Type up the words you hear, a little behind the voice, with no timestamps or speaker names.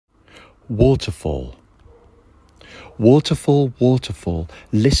Waterfall. Waterfall, waterfall,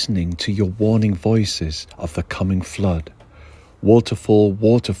 listening to your warning voices of the coming flood. Waterfall,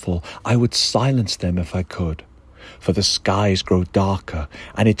 waterfall, I would silence them if I could. For the skies grow darker,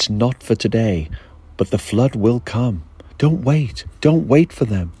 and it's not for today, but the flood will come. Don't wait for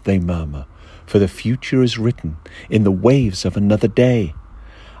them, they murmur, for the future is written in the waves of another day.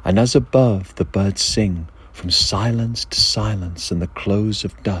 And as above the birds sing, from silence to silence in the close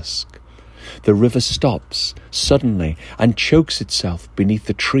of dusk, the river stops suddenly and chokes itself beneath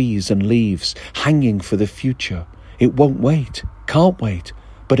the trees and leaves, hanging for the future. It won't wait, can't wait,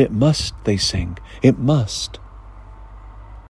 but it must, they sing, it must.